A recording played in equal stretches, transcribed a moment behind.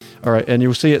All right, and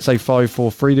you'll see it say 5,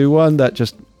 4, 3, 2, 1. That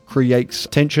just creates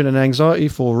tension and anxiety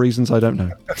for reasons I don't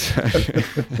know.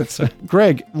 So,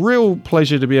 Greg, real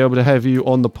pleasure to be able to have you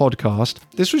on the podcast.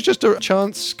 This was just a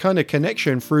chance kind of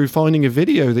connection through finding a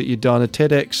video that you'd done, a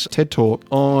TEDx TED Talk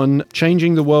on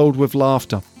changing the world with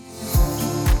laughter.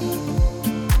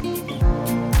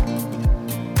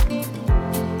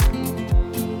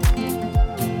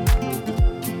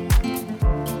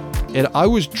 And I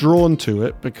was drawn to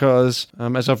it because,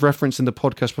 as I've referenced in the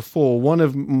podcast before, one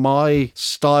of my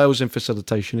styles in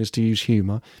facilitation is to use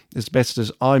humor as best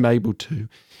as I'm able to.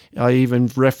 I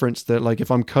even referenced that, like, if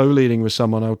I'm co-leading with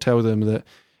someone, I'll tell them that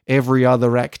every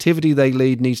other activity they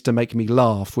lead needs to make me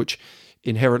laugh, which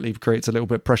inherently creates a little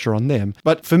bit of pressure on them.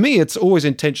 But for me, it's always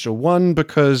intentional. One,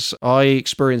 because I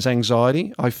experience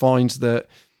anxiety. I find that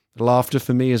laughter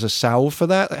for me is a salve for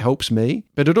that. It helps me.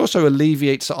 But it also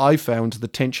alleviates, I found, the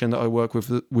tension that I work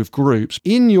with groups.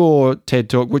 In your TED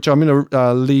Talk, which I'm going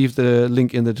to leave the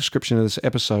link in the description of this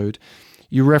episode,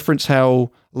 you reference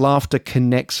how laughter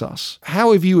connects us.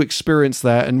 How have you experienced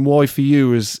that, and why for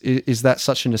you is that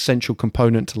such an essential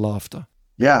component to laughter?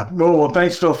 Yeah. Well,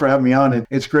 thanks, Phil, for having me on.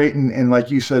 It's great. And like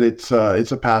you said, it's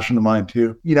a passion of mine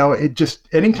too. You know, it just,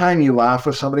 anytime you laugh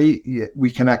with somebody,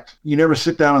 we connect. You never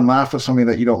sit down and laugh with somebody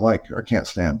that you don't like or can't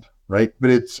stand, right?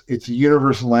 But it's a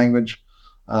universal language.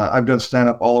 I've done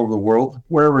stand-up all over the world,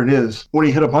 wherever it is. When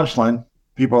you hit a punchline,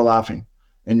 people are laughing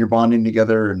and you're bonding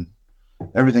together and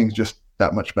everything's just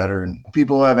that much better. And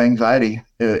people who have anxiety,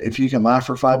 if you can laugh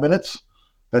for 5 minutes,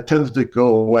 that tends to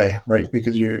go away, right?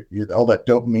 Because you're all that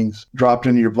dopamine's dropped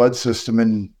into your blood system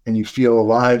and you feel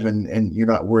alive and you're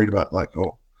not worried about, like,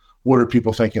 oh, what are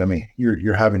people thinking of me?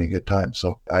 You're having a good time.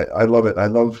 So I love it. I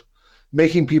love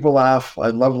making people laugh. I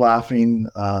love laughing.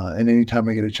 And anytime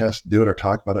I get a chance to do it or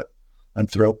talk about it, I'm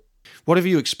thrilled. What have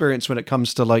you experienced when it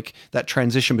comes to, like, that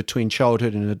transition between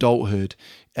childhood and adulthood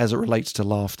as it relates to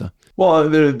laughter? Well,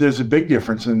 there's a big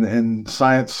difference, and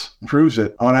science proves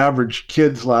it. On average,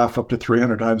 kids laugh up to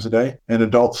 300 times a day, and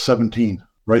adults 17,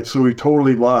 right? So we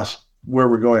totally lost where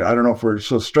we're going. I don't know if we're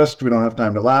so stressed we don't have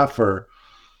time to laugh, or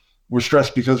we're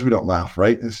stressed because we don't laugh,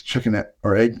 right? It's chicken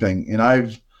or egg thing. And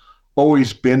I've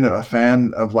always been a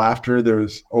fan of laughter.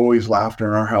 There's always laughter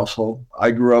in our household.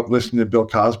 I grew up listening to Bill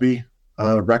Cosby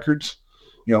records,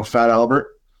 you know, Fat Albert.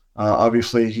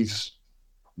 Obviously,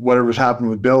 whatever's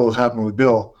happened with Bill has happened with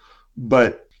Bill.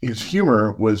 But his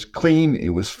humor was clean, it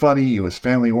was funny, it was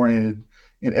family oriented,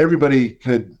 and everybody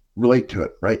could relate to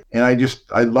it, right? And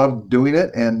I loved doing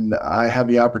it. And I had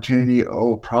the opportunity,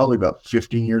 probably about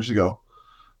 15 years ago.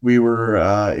 It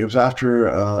was after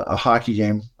a hockey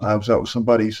game. I was out with some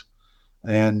buddies,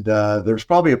 and there was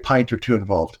probably a pint or two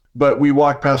involved. But we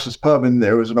walked past this pub and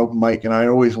there was an open mic, and I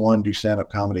always wanted to do stand-up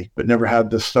comedy, but never had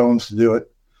the stones to do it.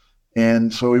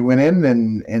 And so we went in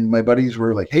and my buddies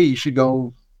were like, hey, you should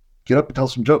go get up and tell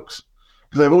some jokes.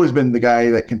 Because I've always been the guy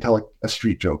that can tell a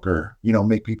street joke or, you know,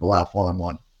 make people laugh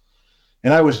one-on-one.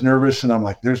 And I was nervous, and I'm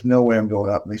like, there's no way I'm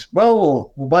going up. And they said,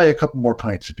 well, we'll buy a couple more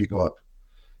pints if you go up.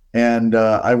 And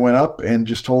I went up and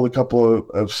just told a couple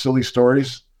of silly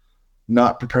stories,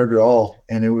 not prepared at all.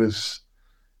 And it was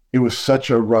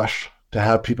such a rush to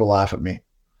have people laugh at me.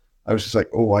 I was just like,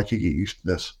 oh, I could get used to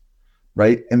this,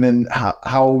 right? And then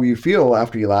how you feel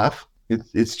after you laugh,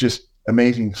 it's just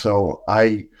amazing. So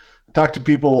I talk to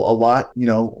people a lot, you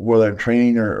know, whether I'm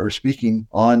training or speaking,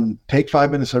 on take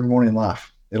 5 minutes every morning and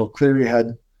laugh. It'll clear your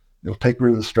head. It'll take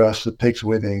rid of the stress. It takes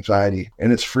away the anxiety,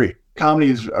 and it's free.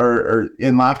 Comedy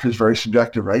in laughter is very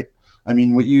subjective, right? I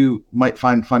mean, what you might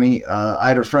find funny, I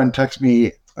had a friend text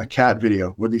me a cat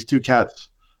video where these two cats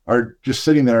are just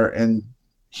sitting there and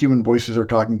human voices are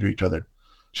talking to each other.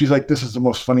 She's like, this is the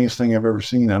most funniest thing I've ever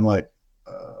seen. I'm like,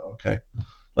 okay.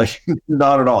 Like,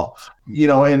 not at all, you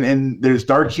know, and there's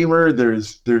dark humor,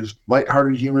 there's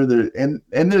lighthearted humor,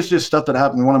 and there's just stuff that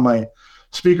happened. One of my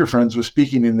speaker friends was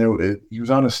speaking, and he was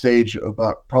on a stage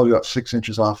probably about 6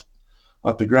 inches off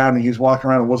the ground, and he was walking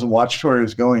around and wasn't watching where he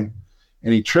was going,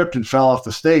 and he tripped and fell off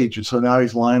the stage. And so now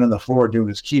he's lying on the floor doing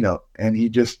his keynote, and he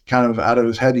just kind of out of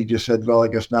his head, he just said, well, I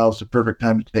guess now is the perfect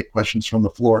time to take questions from the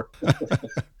floor.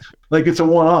 Like, it's a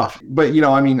one-off. But, you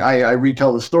know, I mean, I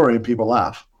retell the story and people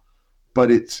laugh. But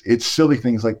it's silly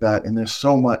things like that. And there's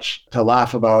so much to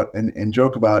laugh about and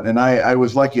joke about. And I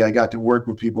was lucky. I got to work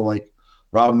with people like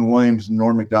Robin Williams and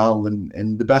Norm Macdonald.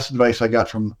 And the best advice I got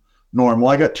from Norm,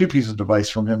 well, I got two pieces of advice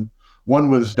from him.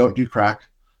 One was don't do crack,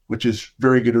 which is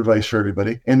very good advice for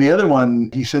everybody. And the other one,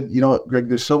 he said, you know what, Greg,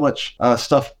 there's so much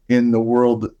stuff in the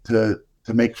world to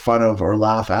make fun of or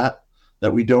laugh at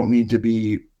that we don't need to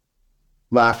be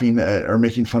laughing at or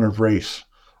making fun of race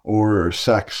or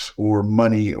sex or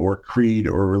money or creed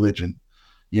or religion.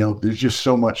 There's just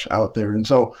so much out there. And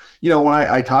so, when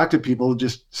I talk to people,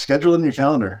 just schedule in your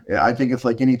calendar. I think it's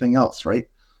like anything else, right?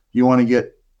 You want to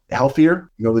get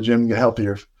healthier, you go to the gym and get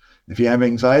healthier. If you have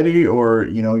anxiety or,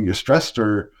 you're stressed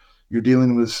or you're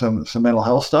dealing with some mental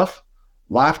health stuff,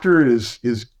 laughter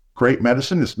is great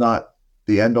medicine. It's not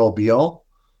the end all be all,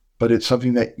 but it's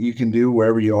something that you can do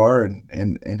wherever you are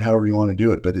and however you want to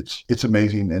do it. But it's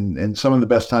amazing. And some of the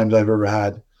best times I've ever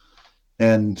had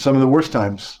and some of the worst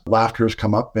times, laughter has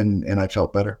come up and I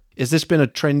felt better. Has this been a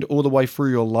trend all the way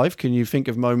through your life? Can you think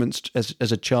of moments as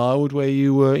a child where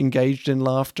you were engaged in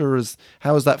laughter?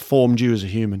 How has that formed you as a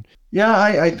human? Yeah,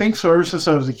 I think so. Ever since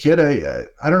I was a kid,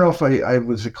 I don't know if I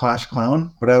was a class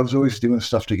clown, but I was always doing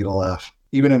stuff to get a laugh.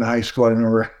 Even in high school, I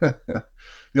remember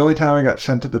the only time I got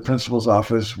sent to the principal's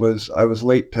office was I was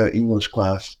late to English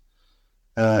class.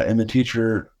 And the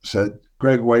teacher said,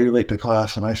 "Greg, why are you late to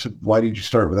class?" And I said, "Why did you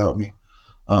start without me?"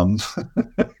 Um,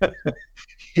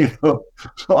 so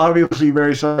obviously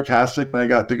very sarcastic when I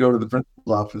got to go to the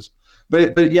principal's office.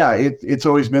 But yeah, it's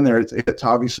always been there. It's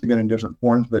obviously been in different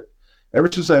forms. But ever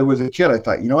since I was a kid, I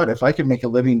thought, what, if I could make a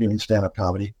living doing stand-up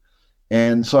comedy.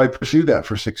 And so I pursued that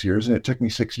for 6 years, and it took me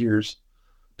 6 years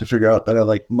to figure out that I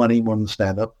like money more than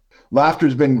stand-up. Laughter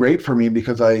has been great for me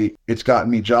because it's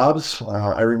gotten me jobs.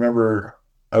 I remember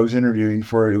I was interviewing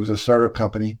it was a startup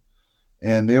company,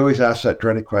 and they always ask that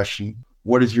dreaded question,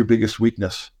 "What is your biggest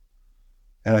weakness?"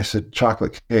 And I said,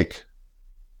 "Chocolate cake."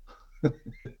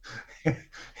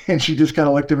 And she just kind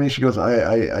of looked at me. She goes,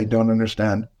 I don't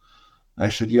understand. I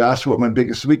said, "You asked what my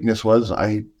biggest weakness was.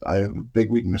 I have a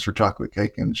big weakness for chocolate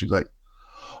cake." And she's like,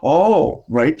 "Oh,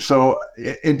 right." So,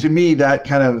 and to me, that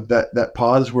kind of, that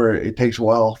pause where it takes a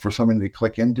while for somebody to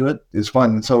click into it is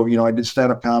fun. And so, I did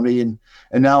stand-up comedy and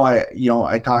now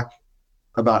I talk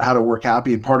about how to work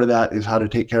happy. And part of that is how to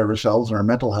take care of ourselves and our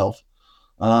mental health.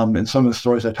 And some of the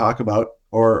stories I talk about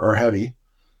are heavy.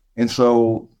 And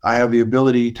so I have the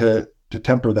ability to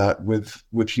temper that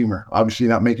with humor, obviously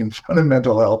not making fun of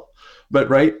mental health, but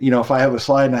right. If I have a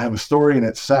slide and I have a story and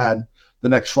it's sad, the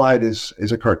next slide is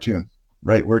a cartoon,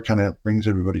 right? Where it kind of brings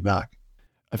everybody back.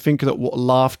 I think that what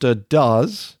laughter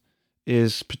does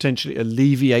is potentially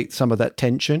alleviate some of that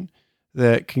tension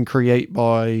that can create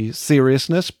by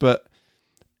seriousness. But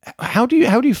how do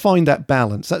you find that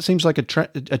balance? That seems like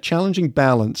a challenging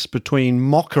balance between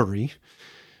mockery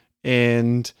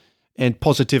and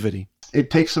positivity. It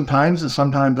takes some time, and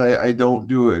sometimes I don't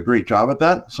do a great job at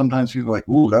that. Sometimes people are like,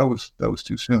 "Ooh, that was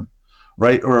too soon,"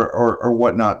 right? Or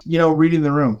whatnot. Reading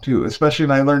the room too, especially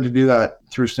when I learned to do that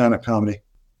through stand-up comedy.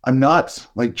 I'm not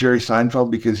like Jerry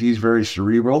Seinfeld because he's very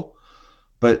cerebral,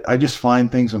 but I just find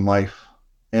things in life.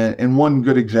 And one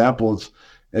good example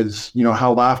is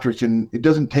how laughter it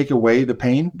doesn't take away the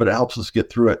pain, but it helps us get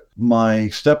through it. My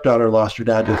stepdaughter lost her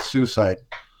dad to suicide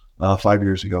 5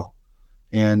 years ago.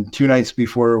 And 2 nights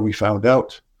before we found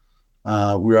out, we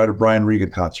were at a Brian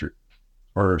Regan concert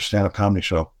or stand-up comedy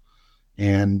show.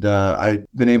 And I'd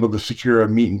been able to secure a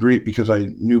meet and greet because I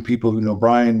knew people who know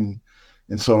Brian.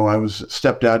 And so I was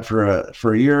stepdad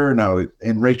for a year.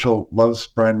 And Rachel loves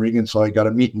Brian Regan, so I got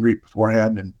a meet and greet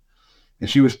beforehand. And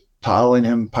she was telling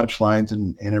him punchlines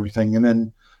and everything. And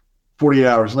then 48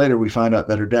 hours later, we find out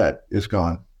that her dad is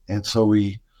gone. And so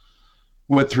we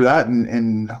went through that,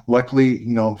 and luckily,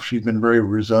 she's been very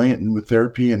resilient, and with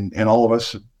therapy and all of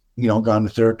us, gone to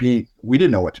therapy, we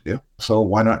didn't know what to do. So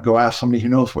why not go ask somebody who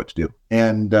knows what to do?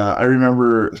 And I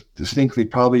remember distinctly,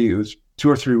 probably it was 2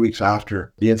 or 3 weeks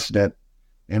after the incident,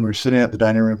 and we're sitting at the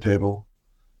dining room table,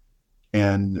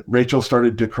 and Rachel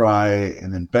started to cry,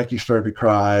 and then Becky started to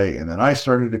cry, and then I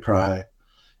started to cry.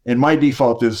 And my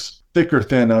default is thick or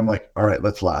thin. And I'm like, all right,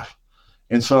 let's laugh.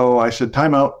 And so I said,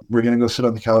 time out. We're going to go sit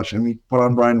on the couch. And we put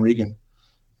on Brian Regan.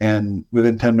 And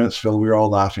within 10 minutes, Phil, we were all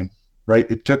laughing, right?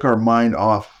 It took our mind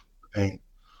off pain.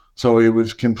 So it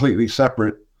was completely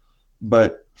separate.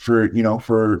 But for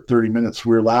 30 minutes,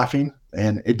 we were laughing.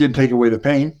 And it did take away the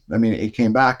pain. I mean, it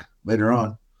came back later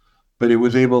on. But we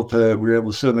were able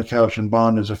to sit on the couch and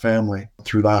bond as a family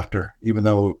through laughter, even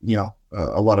though,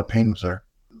 a lot of pain was there.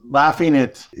 Laughing,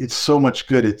 it's so much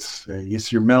good.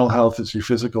 It's your mental health, it's your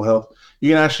physical health. You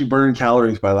can actually burn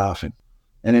calories by laughing.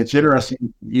 And it's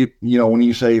interesting, when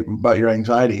you say about your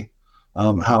anxiety,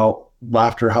 how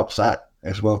laughter helps that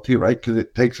as well too, right? Because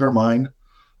it takes our mind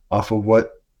off of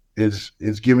what is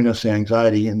giving us the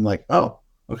anxiety and like, oh,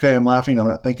 okay, I'm laughing, I'm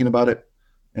not thinking about it,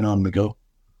 and on the go.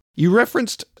 You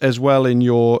referenced as well in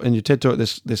your TED Talk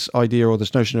this idea or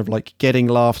this notion of like getting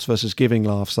laughs versus giving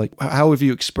laughs. Like, how have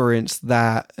you experienced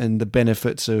that and the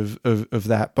benefits of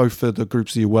that, both for the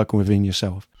groups that you're working with and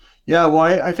yourself? Yeah, well,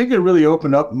 I think it really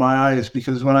opened up my eyes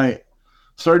because when I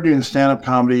started doing stand-up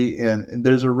comedy, and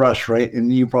there's a rush, right?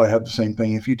 And you probably have the same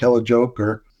thing. If you tell a joke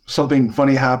or something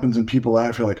funny happens and people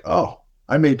laugh, you're like, oh,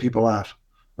 I made people laugh,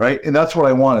 right? And that's what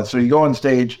I wanted. So you go on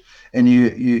stage and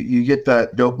you get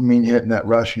that dopamine hit and that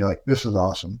rush, and you're like, this is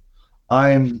awesome.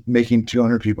 I'm making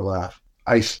 200 people laugh.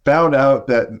 I found out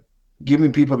that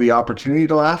giving people the opportunity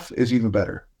to laugh is even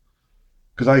better,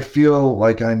 because I feel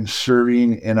like I'm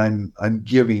serving and I'm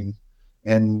giving.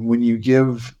 And when you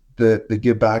give, the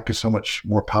give back is so much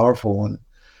more powerful.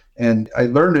 And I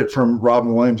learned it from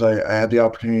Robin Williams. I had the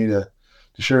opportunity to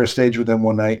share a stage with him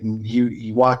one night, and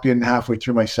he walked in halfway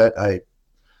through my set. I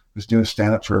was doing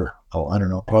stand-up for, I don't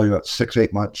know, probably about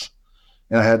 6-8 months.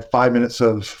 And I had 5 minutes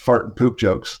of fart and poop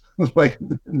jokes. Like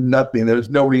nothing. There was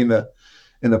nobody in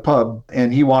the pub.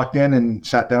 And he walked in and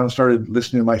sat down and started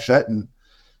listening to my set and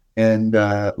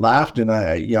laughed. And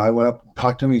I went up and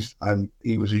talked to him.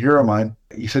 He was a hero of mine.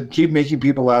 He said, keep making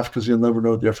people laugh, because you'll never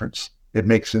know the difference it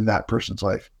makes in that person's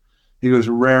life. He goes,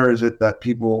 rare is it that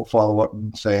people follow up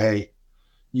and say, hey,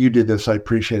 you did this, I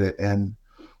appreciate it. And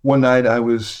one night I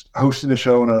was hosting a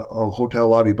show in a hotel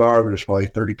lobby bar. There's probably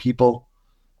 30 people.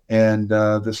 And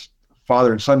this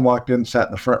father and son walked in, sat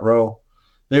in the front row.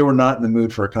 They were not in the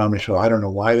mood for a comedy show. I don't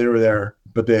know why they were there,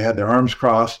 but they had their arms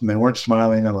crossed and they weren't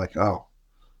smiling. I'm like, oh.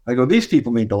 I go, these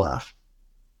people need to laugh.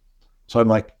 So I'm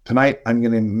like, tonight I'm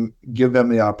going to give them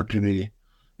the opportunity.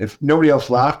 If nobody else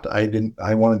laughed,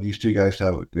 I wanted these two guys to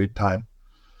have a good time.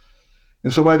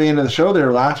 And so by the end of the show, they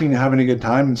were laughing and having a good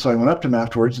time. And so I went up to them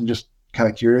afterwards and just kind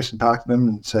of curious and talked to them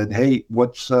and said, hey,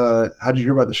 how did you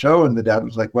hear about the show? And the dad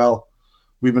was like, well,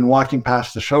 we've been walking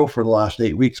past the show for the last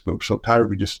 8 weeks, but we're so tired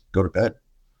we just go to bed.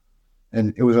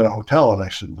 And it was in a hotel. And I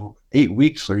said, well, 8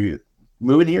 weeks? Are you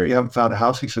moving here? You haven't found a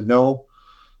house? He said, no,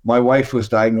 my wife was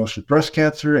diagnosed with breast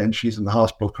cancer and she's in the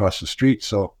hospital across the street.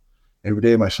 So every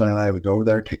day my son and I would go over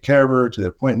there, take care of her, to the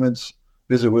appointments,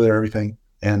 visit with her, everything.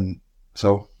 And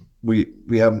so we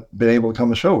haven't been able to come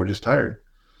to the show. We're just tired.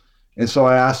 And so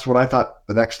I asked what I thought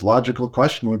the next logical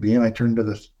question would be. And I turned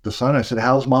to the son. I said,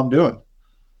 how's mom doing?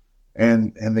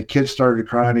 And the kid started to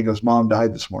cry and he goes, mom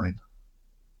died this morning.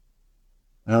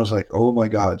 And I was like, oh my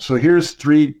God. So here's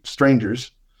 3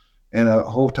 strangers in a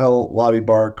hotel lobby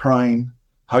bar crying,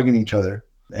 hugging each other.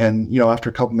 And, after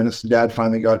a couple minutes, the dad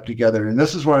finally got it together. And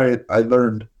this is where I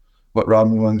learned what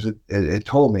Robin Williams had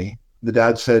told me. The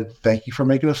dad said, thank you for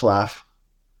making us laugh.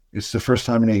 It's the first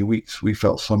time in 8 weeks we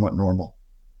felt somewhat normal.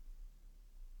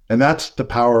 And that's the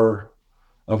power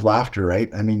of laughter, right?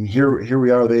 I mean, here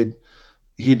we are.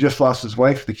 He had just lost his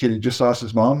wife. The kid had just lost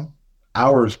his mom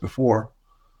hours before,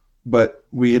 but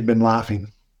we had been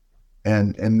laughing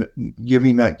and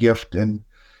giving that gift. And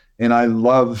I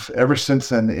love, ever since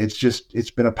then,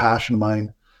 it's been a passion of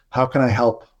mine. How can I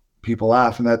help people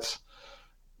laugh? And that's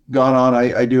gone on.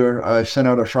 I send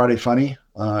out a Friday Funny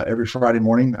every Friday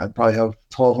morning. I probably have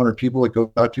 1,200 people that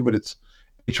go out to, but it's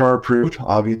HR approved,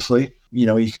 obviously. You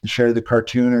can share the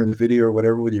cartoon or the video or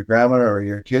whatever with your grandma or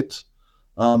your kids.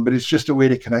 But it's just a way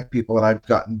to connect people. And I've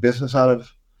gotten business out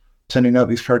of sending out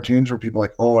these cartoons where people are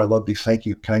like, oh, I love these. Thank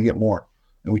you. Can I get more?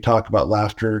 And we talk about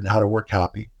laughter and how to work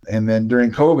happy. And then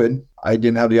during COVID, I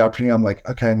didn't have the opportunity. I'm like,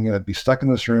 okay, I'm going to be stuck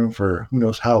in this room for who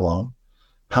knows how long.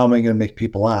 How am I going to make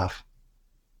people laugh?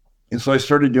 And so I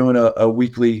started doing a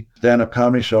weekly stand-up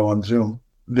comedy show on Zoom.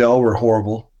 They all were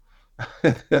horrible,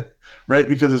 right?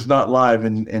 Because it's not live.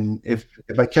 And if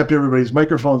I kept everybody's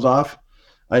microphones off,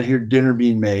 I'd hear dinner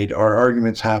being made or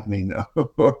arguments happening,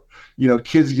 or,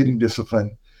 kids getting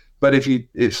disciplined. But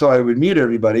so I would mute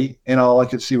everybody and all I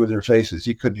could see was their faces.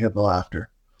 You couldn't hear the laughter.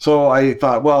 So I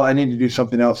thought, well, I need to do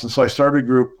something else. And so I started a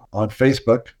group on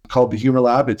Facebook called the Humor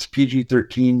Lab. It's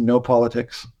PG-13, no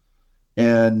politics.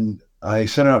 And I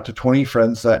sent it out to 20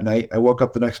 friends that night. I woke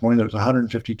up the next morning, there was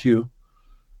 152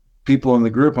 people in the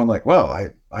group. I'm like,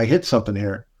 well, I hit something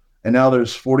here. And now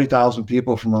there's 40,000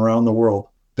 people from around the world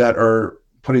that are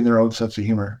putting their own sense of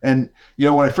humor. And,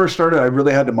 when I first started, I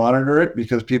really had to monitor it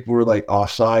because people were like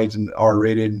offsides and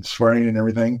R-rated and swearing and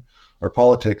everything, or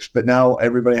politics. But now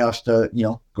everybody has to,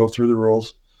 go through the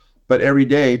rules. But every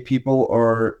day people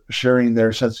are sharing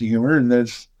their sense of humor. And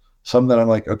there's some that I'm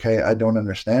like, okay, I don't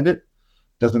understand it.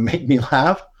 Doesn't make me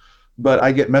laugh. But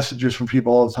I get messages from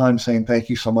people all the time saying, thank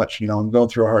you so much. I'm going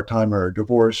through a hard time or a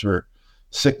divorce or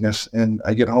sickness. And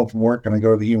I get home from work and I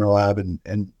go to the Humor Lab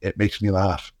and it makes me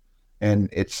laugh. And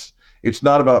it's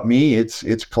not about me.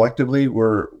 It's collectively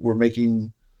we're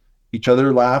making each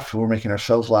other laugh. We're making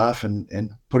ourselves laugh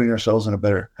and putting ourselves in a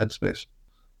better headspace.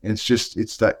 And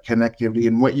it's that connectivity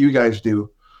and what you guys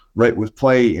do, right, with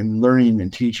play and learning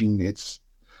and teaching.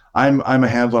 I'm a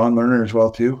hands-on learner as well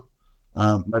too.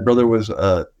 My brother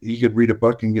he could read a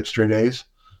book and get straight A's.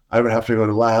 I would have to go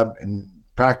to lab and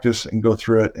practice and go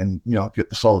through it and, get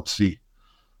the solid C.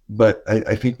 But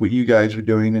I think what you guys are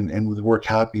doing and with Work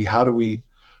Happy, how do we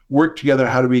work together?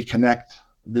 How do we connect?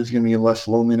 There's going to be less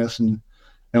loneliness and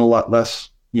a lot less,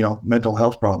 mental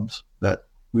health problems that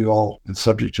we've all been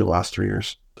subject to the last 3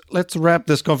 years. Let's wrap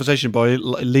this conversation by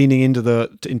leaning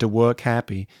into Work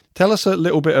Happy. Tell us a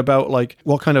little bit about like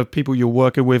what kind of people you're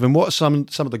working with and what are some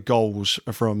of the goals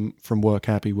from Work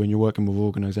Happy when you're working with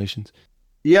organizations.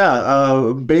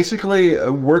 Yeah, basically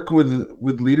work with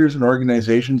leaders and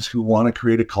organizations who want to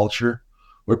create a culture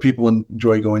where people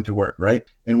enjoy going to work, right?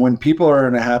 And when people are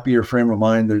in a happier frame of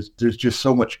mind, there's just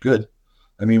so much good.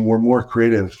 I mean, we're more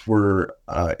creative. We're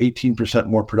 18%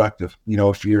 more productive.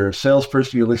 If you're a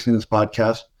salesperson, you're listening to this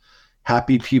podcast,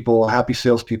 happy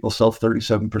salespeople sell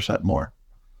 37% more.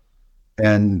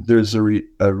 And there's a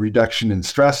reduction in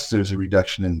stress. There's a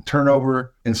reduction in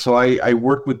turnover. And so I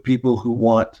work with people who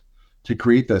want to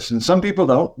create this. And some people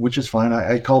don't, which is fine.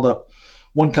 I called up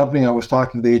one company. I was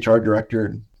talking to the HR director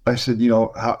and I said,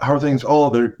 how are things? Oh,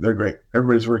 they're great.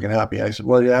 Everybody's working happy. I said,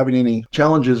 well, are you having any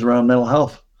challenges around mental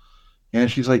health? And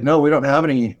she's like, no, we don't have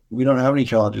any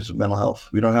challenges with mental health.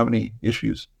 We don't have any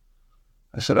issues.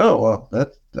 I said, oh, well,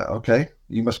 that's okay.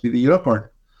 You must be the unicorn.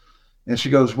 And she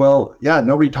goes, well, yeah,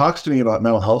 nobody talks to me about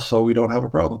mental health, so we don't have a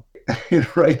problem.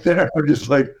 Right there. I'm just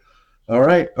like, all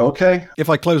right, okay. If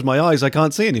I close my eyes, I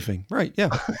can't see anything. Right, yeah.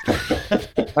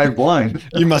 I'm blind.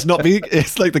 You must not be.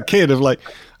 It's like the kid of like,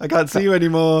 I can't see you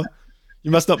anymore.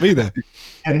 You must not be there. I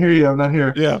can't hear you. I'm not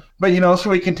here. Yeah. But, so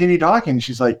we continue talking.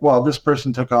 She's like, well, this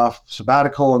person took off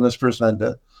sabbatical and this person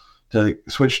had to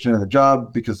switch to another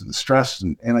job because of the stress.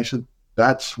 And I said,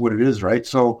 that's what it is, right?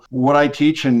 So what I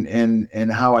teach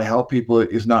and how I help people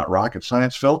is not rocket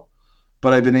science, Phil.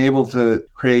 But I've been able to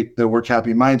create the Work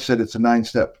Happy mindset. It's a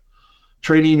 9-step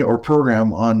training or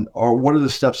program or what are the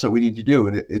steps that we need to do.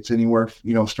 And it's anywhere,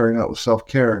 starting out with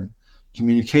self-care and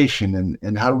communication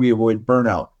and how do we avoid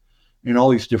burnout and all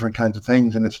these different kinds of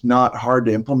things. And it's not hard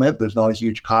to implement. There's not a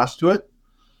huge cost to it.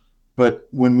 But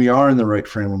when we are in the right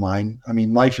frame of mind, I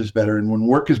mean, life is better. And when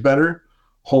work is better,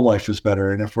 whole life is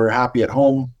better. And if we're happy at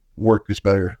home, work is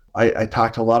better. I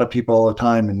talk to a lot of people all the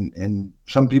time and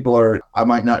some people I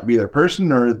might not be their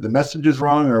person or the message is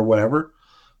wrong or whatever.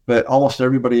 But almost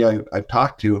everybody I've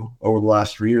talked to over the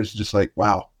last 3 years is just like,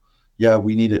 wow, yeah,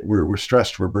 we need it. We're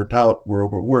stressed. We're burnt out. We're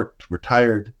overworked. We're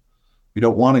tired. We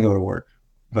don't want to go to work.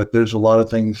 But there's a lot of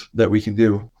things that we can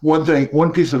do.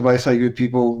 One piece of advice I give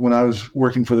people when I was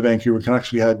working for the Vancouver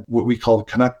Canucks, we had what we called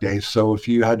Canuck days. So if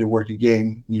you had to work a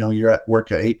game, you're at work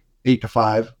at 8 to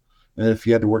 5. And if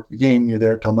you had to work the game, you're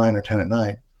there till 9 or 10 at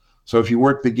night. So if you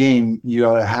work the game, you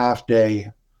got a half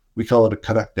day. We call it a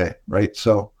Canuck day, right?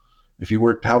 So if you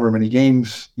worked however many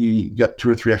games, you got 2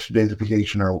 or 3 extra days of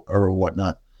vacation or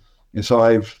whatnot. And so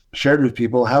I've shared with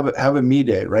people, have a me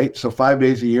day, right? So 5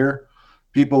 days a year,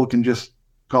 people can just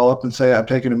call up and say, I'm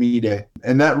taking a me day.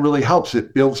 And that really helps.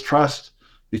 It builds trust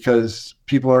because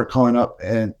people aren't calling up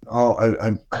and,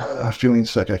 I'm feeling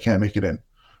sick. I can't make it in,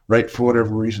 right? For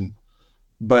whatever reason.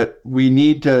 But we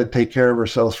need to take care of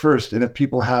ourselves first. And if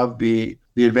people have the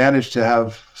advantage to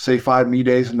have, say, 5 me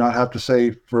days and not have to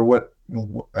say for what,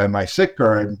 am I sick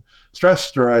or I'm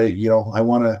stressed or I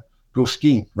want to go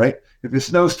skiing, right? If it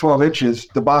snows 12 inches,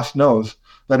 the boss knows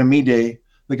that a me day,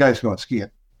 the guy's going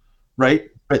skiing, right?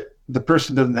 But the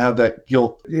person doesn't have that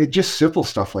guilt. It's just simple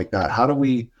stuff like that. How do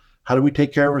we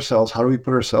take care of ourselves? How do we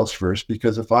put ourselves first?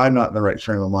 Because if I'm not in the right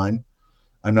frame of mind,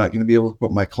 I'm not going to be able to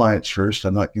put my clients first.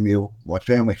 I'm not going to be able to put my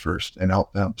family first and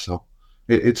help them. So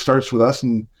it starts with us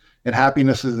and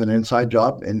happiness is an inside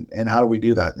job. And how do we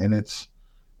do that? And it's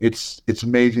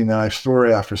amazing that I have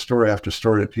story after story after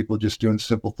story of people just doing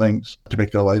simple things to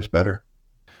make their lives better.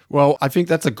 Well, I think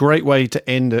that's a great way to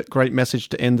end it. Great message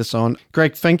to end this on.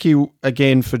 Greg, thank you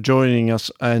again for joining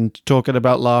us and talking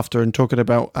about laughter and talking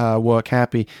about Work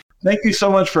Happy. Thank you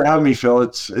so much for having me, Phil.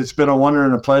 It's been a wonder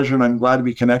and a pleasure, and I'm glad to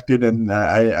be connected. And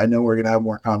I know we're going to have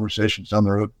more conversations down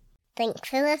the road. Thanks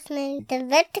for listening to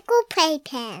Vertical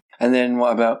Playtime. And then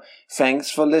what about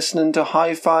thanks for listening to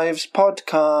High Fives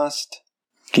Podcast?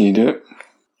 Can you do it?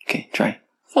 Okay, try.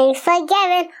 Thanks for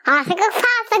giving. I think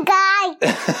a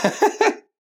guy.